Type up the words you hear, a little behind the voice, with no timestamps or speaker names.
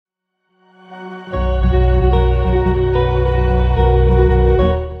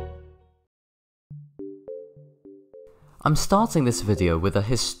I'm starting this video with a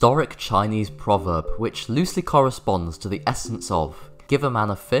historic Chinese proverb which loosely corresponds to the essence of give a man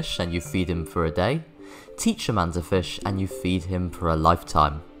a fish and you feed him for a day, teach a man to fish and you feed him for a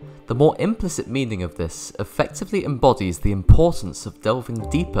lifetime. The more implicit meaning of this effectively embodies the importance of delving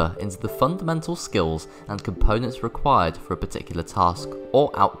deeper into the fundamental skills and components required for a particular task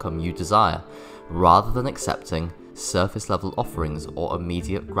or outcome you desire, rather than accepting surface level offerings or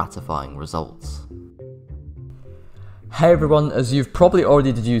immediate gratifying results. Hey everyone, as you've probably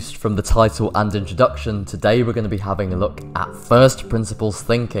already deduced from the title and introduction, today we're going to be having a look at first principles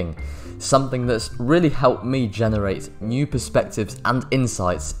thinking, something that's really helped me generate new perspectives and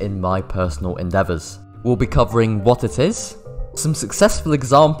insights in my personal endeavours. We'll be covering what it is, some successful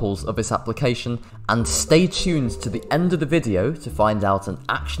examples of its application, and stay tuned to the end of the video to find out an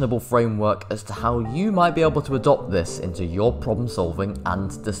actionable framework as to how you might be able to adopt this into your problem solving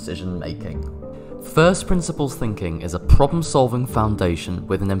and decision making. First principles thinking is a problem-solving foundation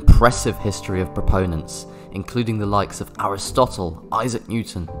with an impressive history of proponents, including the likes of Aristotle, Isaac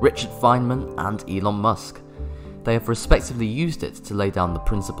Newton, Richard Feynman, and Elon Musk. They have respectively used it to lay down the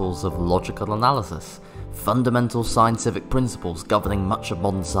principles of logical analysis, fundamental scientific principles governing much of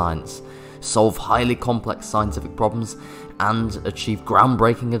modern science, solve highly complex scientific problems, and achieve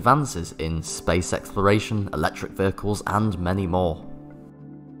groundbreaking advances in space exploration, electric vehicles, and many more.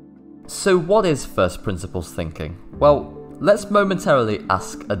 So what is first principles thinking? Well, let's momentarily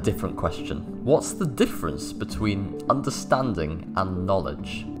ask a different question. What's the difference between understanding and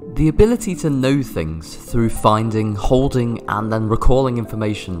knowledge? The ability to know things through finding, holding, and then recalling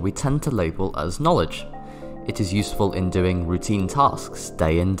information we tend to label as knowledge. It is useful in doing routine tasks,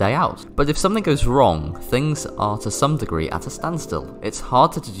 day in, day out. But if something goes wrong, things are to some degree at a standstill. It's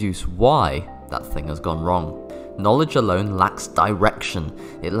hard to deduce why that thing has gone wrong. Knowledge alone lacks direction.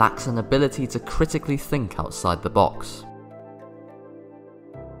 It lacks an ability to critically think outside the box.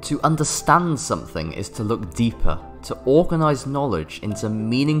 To understand something is to look deeper, to organise knowledge into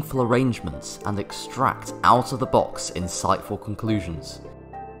meaningful arrangements and extract out-of-the-box insightful conclusions.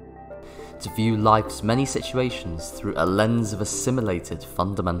 To view life's many situations through a lens of assimilated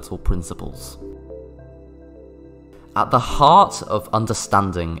fundamental principles. At the heart of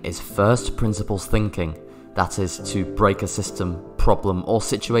understanding is first principles thinking. That is, to break a system, problem, or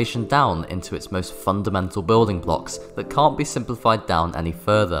situation down into its most fundamental building blocks that can't be simplified down any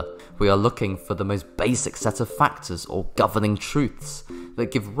further. We are looking for the most basic set of factors or governing truths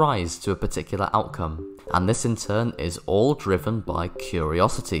that give rise to a particular outcome. And this in turn is all driven by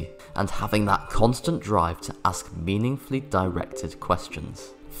curiosity and having that constant drive to ask meaningfully directed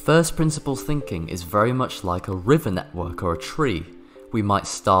questions. First principles thinking is very much like a river network or a tree. We might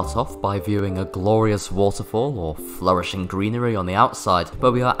start off by viewing a glorious waterfall or flourishing greenery on the outside,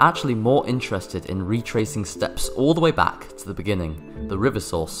 but we are actually more interested in retracing steps all the way back to the beginning, the river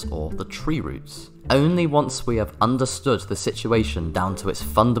source or the tree roots. Only once we have understood the situation down to its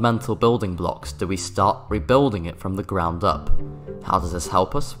fundamental building blocks do we start rebuilding it from the ground up. How does this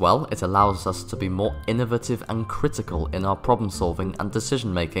help us? Well, it allows us to be more innovative and critical in our problem solving and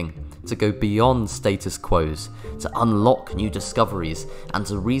decision making, to go beyond status quos, to unlock new discoveries, and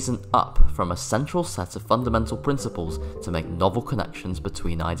to reason up from a central set of fundamental principles to make novel connections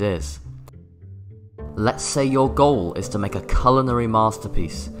between ideas. Let's say your goal is to make a culinary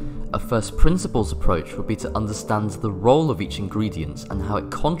masterpiece. A first principles approach would be to understand the role of each ingredient and how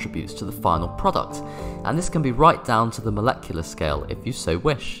it contributes to the final product, and this can be right down to the molecular scale if you so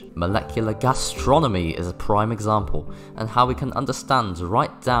wish. Molecular gastronomy is a prime example, and how we can understand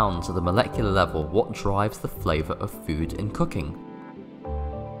right down to the molecular level what drives the flavour of food in cooking.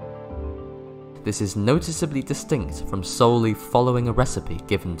 This is noticeably distinct from solely following a recipe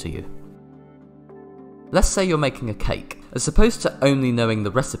given to you. Let's say you're making a cake. As opposed to only knowing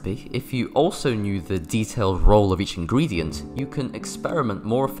the recipe, if you also knew the detailed role of each ingredient, you can experiment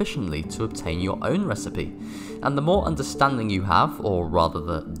more efficiently to obtain your own recipe. And the more understanding you have, or rather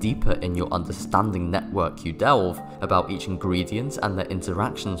the deeper in your understanding network you delve about each ingredient and their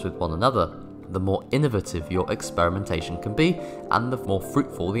interactions with one another, the more innovative your experimentation can be, and the more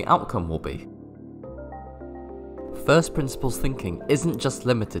fruitful the outcome will be. First principles thinking isn't just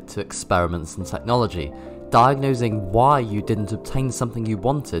limited to experiments and technology. Diagnosing why you didn't obtain something you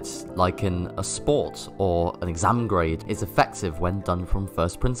wanted, like in a sport or an exam grade, is effective when done from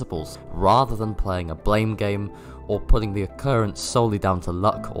first principles, rather than playing a blame game or putting the occurrence solely down to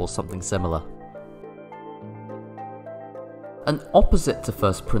luck or something similar. An opposite to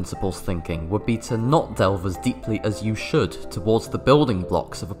first principles thinking would be to not delve as deeply as you should towards the building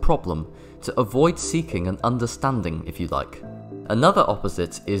blocks of a problem, to avoid seeking an understanding, if you like. Another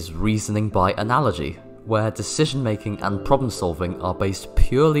opposite is reasoning by analogy, where decision making and problem solving are based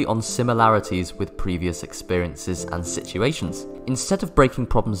purely on similarities with previous experiences and situations. Instead of breaking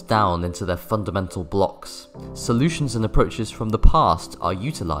problems down into their fundamental blocks, solutions and approaches from the past are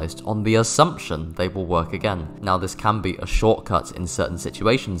utilized on the assumption they will work again. Now, this can be a shortcut in certain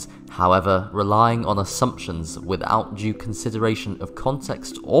situations, however, relying on assumptions without due consideration of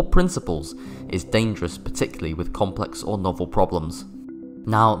context or principles is dangerous, particularly with complex or novel problems.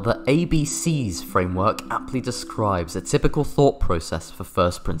 Now, the ABCs framework aptly describes a typical thought process for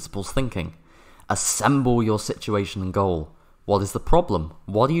first principles thinking. Assemble your situation and goal. What is the problem?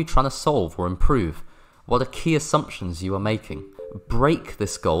 What are you trying to solve or improve? What are key assumptions you are making? Break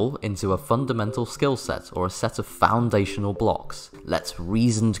this goal into a fundamental skill set or a set of foundational blocks. Let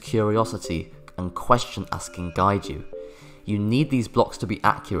reasoned curiosity and question asking guide you. You need these blocks to be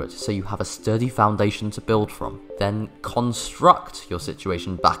accurate so you have a sturdy foundation to build from. Then construct your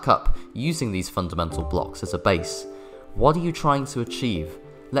situation back up using these fundamental blocks as a base. What are you trying to achieve?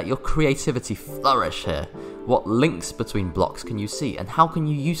 Let your creativity flourish here. What links between blocks can you see and how can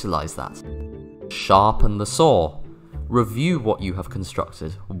you utilize that? Sharpen the saw. Review what you have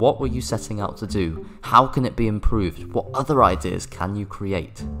constructed. What were you setting out to do? How can it be improved? What other ideas can you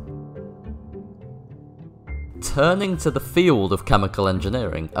create? Turning to the field of chemical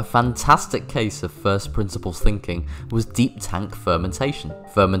engineering, a fantastic case of first principles thinking was deep tank fermentation.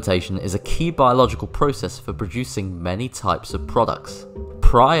 Fermentation is a key biological process for producing many types of products.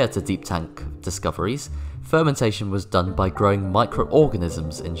 Prior to deep tank discoveries, fermentation was done by growing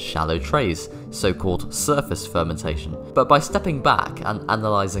microorganisms in shallow trays, so-called surface fermentation. But by stepping back and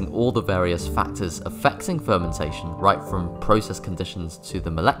analysing all the various factors affecting fermentation, right from process conditions to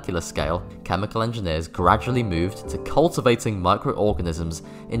the molecular scale, chemical engineers gradually moved to cultivating microorganisms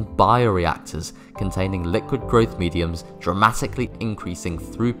in bioreactors containing liquid growth mediums, dramatically increasing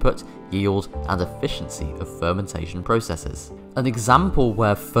throughput, yield, and efficiency of fermentation processes. An example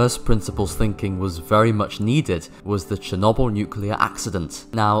where first principles thinking was very much needed was the Chernobyl nuclear accident.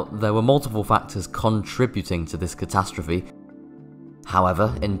 Now, there were multiple factors contributing to this catastrophe.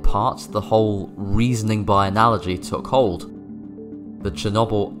 However, in part, the whole reasoning by analogy took hold. The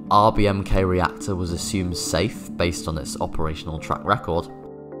Chernobyl RBMK reactor was assumed safe based on its operational track record.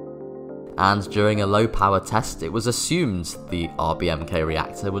 And during a low-power test, it was assumed the RBMK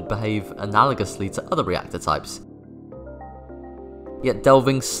reactor would behave analogously to other reactor types. Yet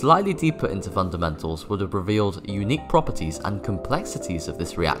delving slightly deeper into fundamentals would have revealed unique properties and complexities of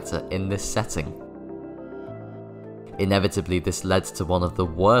this reactor in this setting. Inevitably, this led to one of the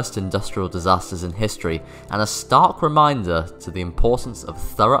worst industrial disasters in history, and a stark reminder to the importance of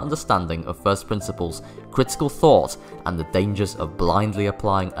thorough understanding of first principles, critical thought, and the dangers of blindly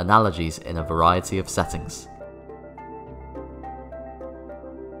applying analogies in a variety of settings.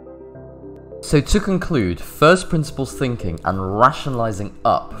 So to conclude, first principles thinking and rationalizing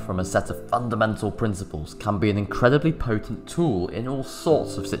up from a set of fundamental principles can be an incredibly potent tool in all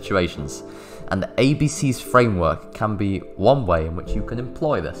sorts of situations, and the ABCs framework can be one way in which you can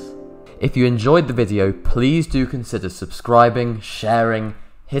employ this. If you enjoyed the video, please do consider subscribing, sharing,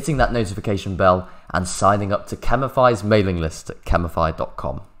 hitting that notification bell, and signing up to Chemify's mailing list at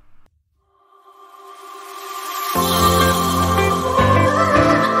chemify.com.